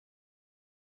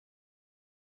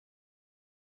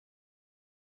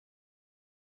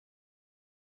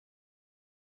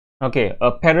Okay,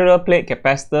 a parallel plate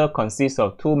capacitor consists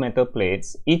of two metal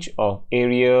plates, each of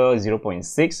area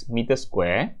 0.6 meter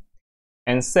square,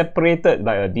 and separated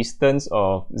by a distance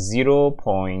of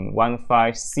 0.15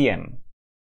 cm.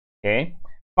 Okay,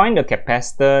 find the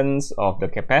capacitance of the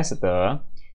capacitor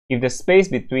if the space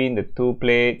between the two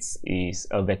plates is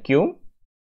a vacuum,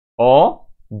 or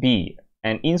B,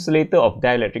 an insulator of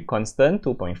dielectric constant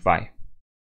 2.5.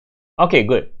 Okay,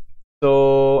 good.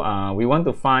 So we want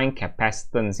to find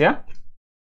capacitance, yeah?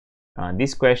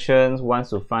 This question wants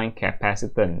to find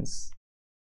capacitance,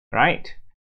 right?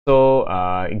 So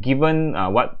given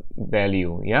what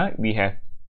value, yeah? We have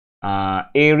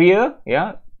area,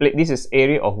 yeah? This is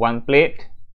area of one plate.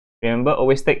 Remember,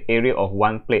 always take area of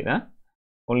one plate, huh?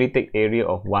 Only take area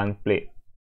of one plate.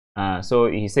 So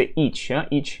he said each,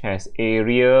 each has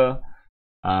area.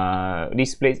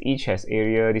 These plates each has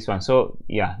area, this one. So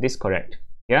yeah, this is correct.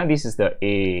 Yeah, this is the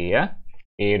A, yeah,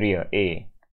 area A.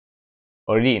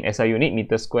 Already in SI unit,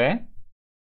 meter square.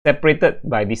 Separated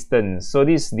by distance. So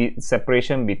this is the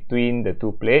separation between the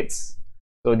two plates.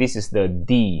 So this is the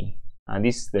D.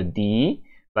 This is the D.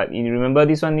 But you remember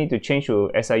this one need to change to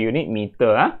SI unit,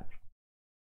 meter.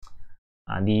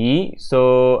 D.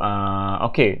 So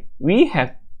okay, we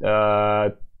have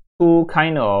two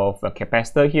kind of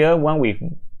capacitor here. One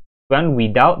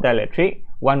without dielectric,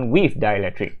 one with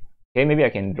dielectric. Okay, maybe I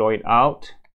can draw it out.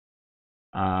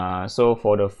 So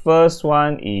for the first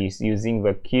one is using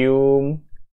vacuum.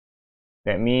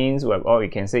 That means all we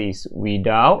can say is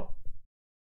without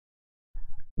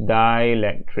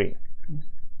dielectric.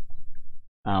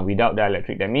 Without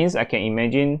dielectric. That means I can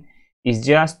imagine it's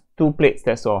just two plates,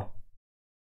 that's all.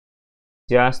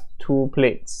 Just two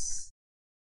plates.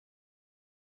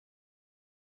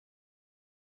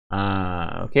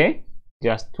 Okay,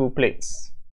 just two plates.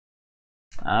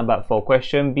 But for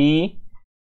question B,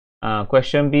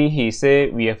 he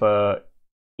said we have a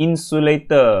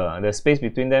insulator. The space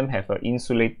between them have an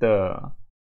insulator.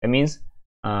 That means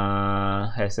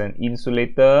has an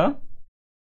insulator,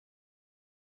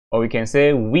 or we can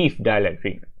say with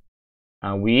dielectric.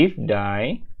 With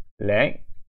dielectric.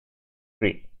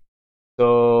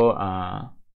 So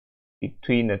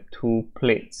between the two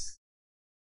plates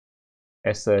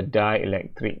as a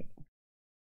dielectric.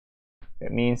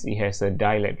 That means it has a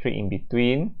dielectric in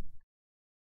between.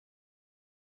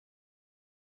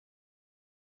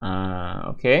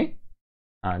 Okay.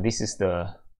 This is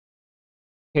the.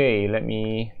 Okay, let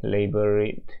me label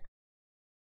it.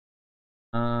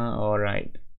 All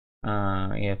right.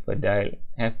 You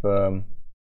have a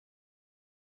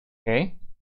okay.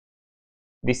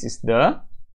 This is the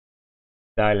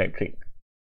dielectric.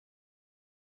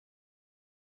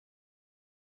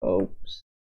 Oops.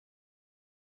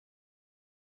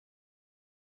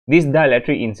 This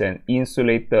dielectric is an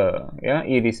insulator. Yeah,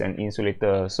 it is an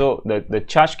insulator. So the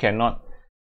charge cannot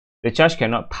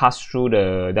pass through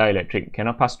the dielectric,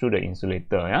 cannot pass through the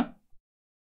insulator. Yeah.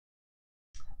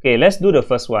 Okay, let's do the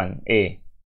first one, A.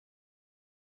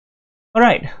 All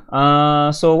right.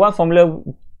 So what formula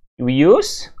we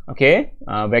use? Okay,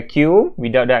 vacuum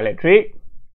without dielectric.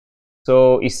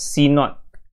 So it's C naught,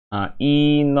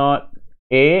 E naught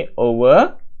A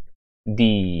over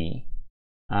D.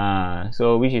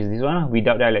 So which is this one?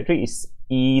 Without dielectric is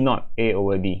E naught A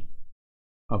over D.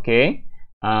 Okay.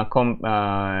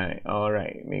 All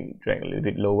right. Maybe drag a little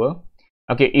bit lower.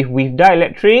 Okay. If with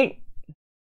dielectric,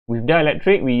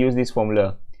 we use this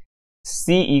formula.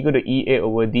 C equal to E A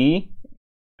over D.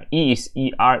 E is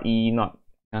ER E naught.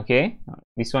 Okay.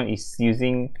 This one is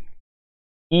using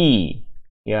E.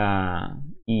 Yeah.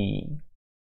 E.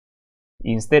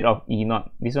 Instead of E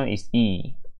naught. This one is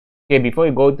E. Okay, before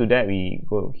we go to that, we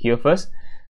go here first.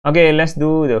 Okay, let's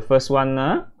do the first one.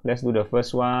 Let's do the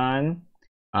first one.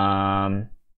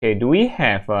 Okay, do we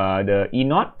have the E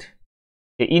naught?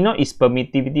 The E naught is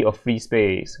permittivity of free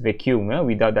space, vacuum,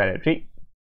 without dielectric.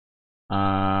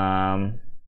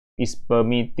 Is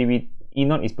permittivity, E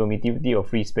naught is permittivity of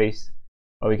free space,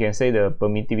 or we can say the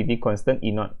permittivity constant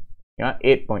E naught. Yeah,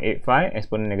 8.85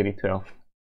 exponent negative 12.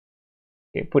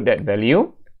 Okay, put that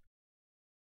value.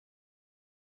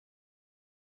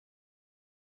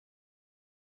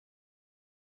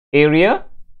 Area,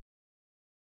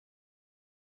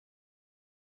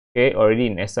 okay, already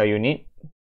in SI unit.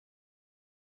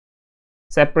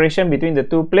 Separation between the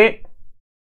two plates,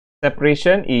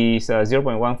 separation is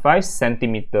 0.15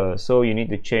 centimeter, so you need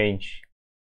to change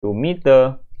to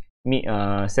meter.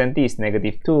 Centi is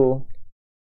negative 2.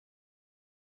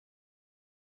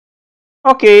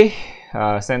 Okay,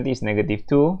 centi is negative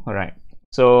 2. All right,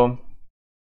 so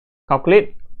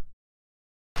calculate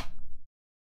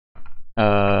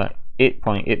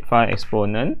 8.85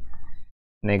 exponent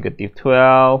negative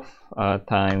 12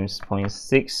 times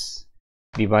 0.6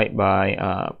 divided by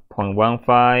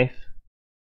 0.15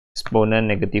 exponent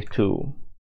negative 2.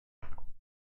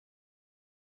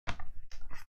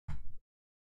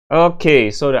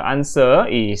 Okay, so the answer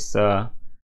is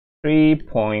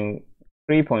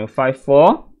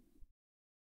 3.54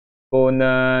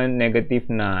 exponent negative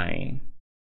 9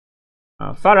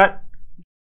 farad.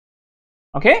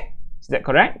 Okay, is that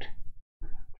correct?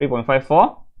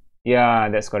 3.54? Yeah,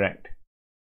 that's correct.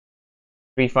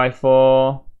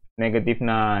 354 negative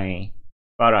 9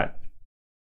 farad.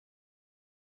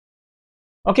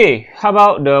 Okay, how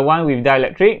about the one with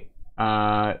dielectric?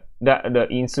 The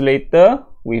insulator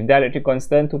with dielectric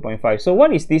constant 2.5. So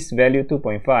what is this value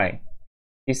 2.5?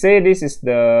 You say this is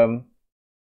the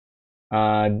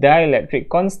dielectric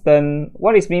constant.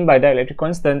 What is mean by dielectric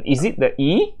constant? Is it the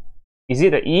E? Is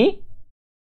it the E?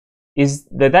 Is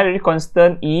the dielectric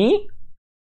constant E?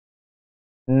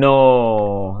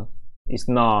 No, it's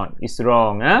not. It's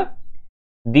wrong. Huh?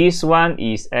 This one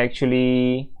is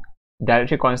actually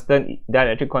dielectric constant.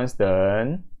 Dielectric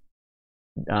constant.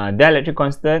 Dielectric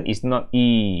constant is not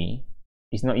E.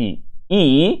 It's not E.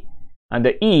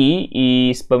 The E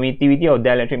is permittivity of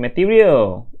dielectric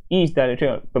material. E is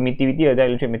permittivity of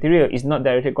dielectric material. Is not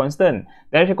dielectric constant.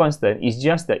 Dielectric constant is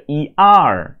just the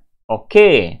ER.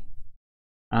 Okay.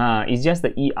 It's just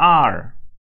the ER.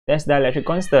 That's dielectric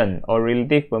constant or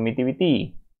relative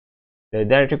permittivity. The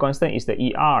dielectric constant is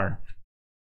the ER.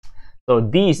 So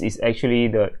this is actually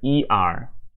the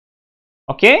ER.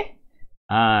 Okay?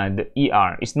 The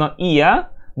ER. It's not E.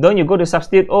 Don't you go to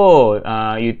substitute. Oh,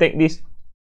 you take this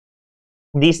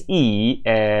E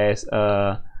as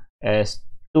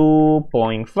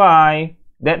 2.5.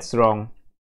 That's wrong.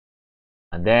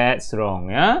 That's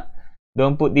wrong. Yeah.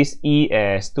 Don't put this E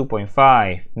as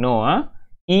 2.5. No.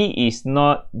 E is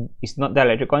not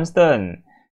dielectric constant.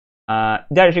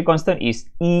 Dielectric constant is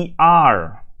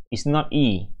ER. It's not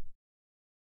E.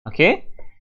 Okay.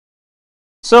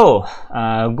 So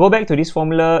go back to this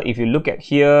formula. If you look at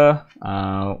here,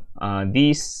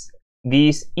 this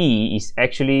E is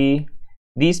actually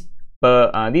this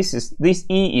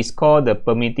E is called the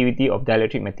permittivity of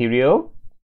dielectric material.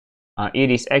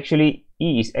 It is actually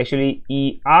E is actually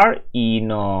ER E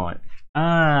naught.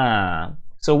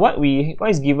 So what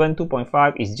is given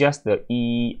 2.5 is just the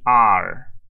ER.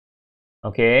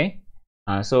 Okay.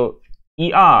 So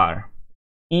ER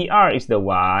is the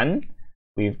one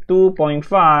with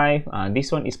 2.5.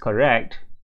 This one is correct.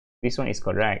 This one is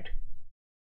correct.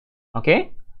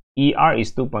 Okay. ER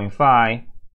is 2.5.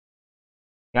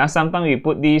 Yeah. Sometimes we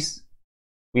put this.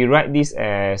 We write this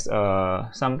as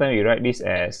sometimes we write this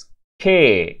as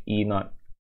K E naught.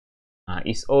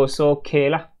 It's also K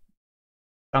lah.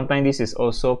 Sometimes this is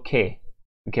also K.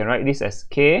 We can write this as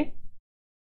K.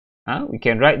 We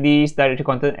can write this dielectric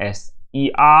constant as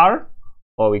ER,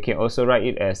 or we can also write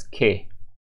it as K.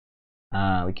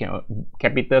 We can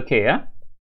capital K.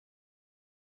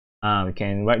 We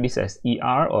can write this as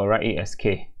ER or write it as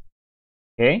K.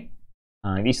 Okay.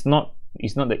 It's not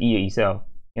the E itself.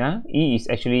 Yeah. E is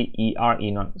actually ER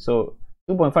E naught. So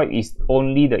 2.5 is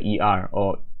only the ER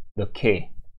or the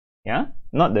K. Yeah.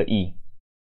 Not the E.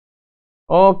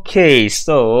 Okay.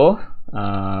 So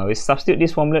we substitute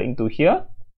this formula into here.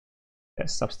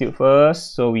 Let's substitute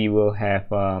first. So we will have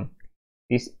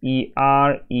this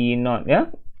ER E naught. Yeah.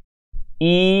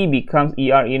 E becomes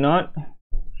ER E naught.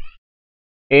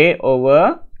 A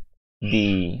over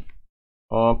D.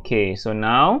 Okay. So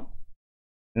now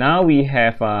we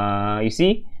have you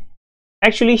see,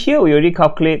 actually here we already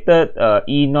calculated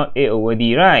E naught A over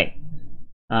D, right?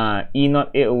 E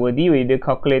naught A over D we already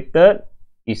calculated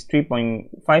is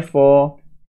 3.54.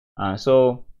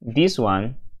 So this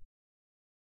one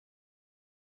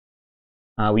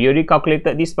we already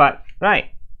calculated this part,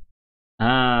 right?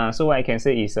 So what I can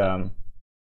say is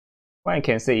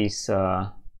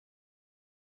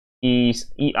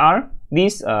ER,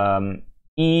 this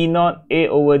E naught A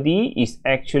over D is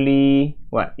actually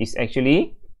what? Is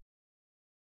actually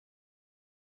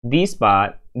this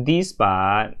part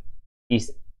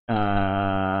is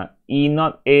E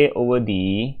naught A over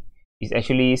D is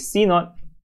actually C naught.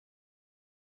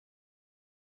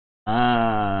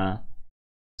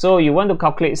 So you want to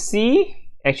calculate C,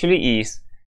 actually is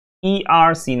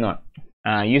ER C naught.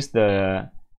 Use the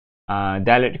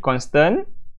dielectric constant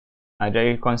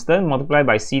multiplied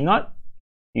by C naught.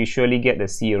 You surely get the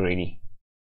C already.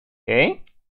 Okay.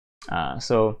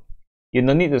 So you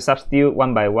don't need to substitute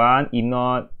one by one E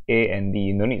naught A and D.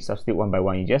 You don't need to substitute one by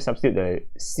one. You just substitute the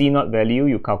C naught value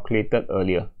you calculated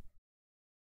earlier.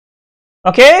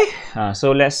 Okay.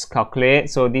 So let's calculate.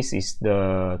 So this is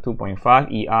the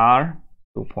 2.5 ER.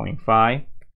 2.5.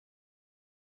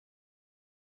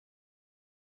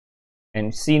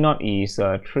 And C0 is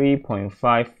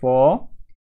 3.54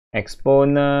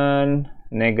 exponent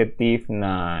negative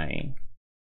 9.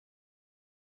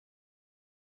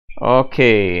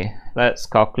 Okay, let's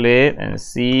calculate and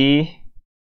see.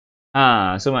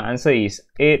 So my answer is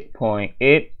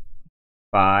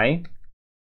 8.85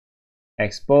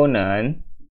 exponent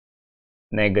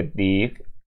negative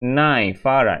 9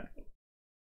 farad.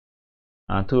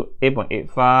 To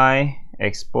 8.85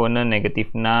 exponent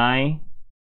negative 9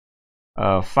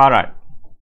 farad.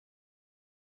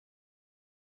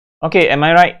 Okay, am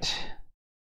I right?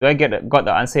 Do I got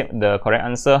the answer, the correct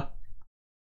answer?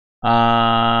 B,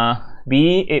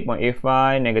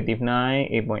 8.85 negative 9,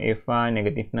 8.85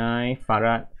 negative 9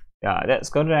 farad. Yeah, that's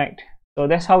correct. So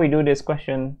that's how we do this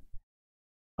question.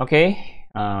 Okay,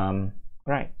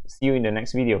 right, see you in the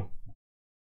next video.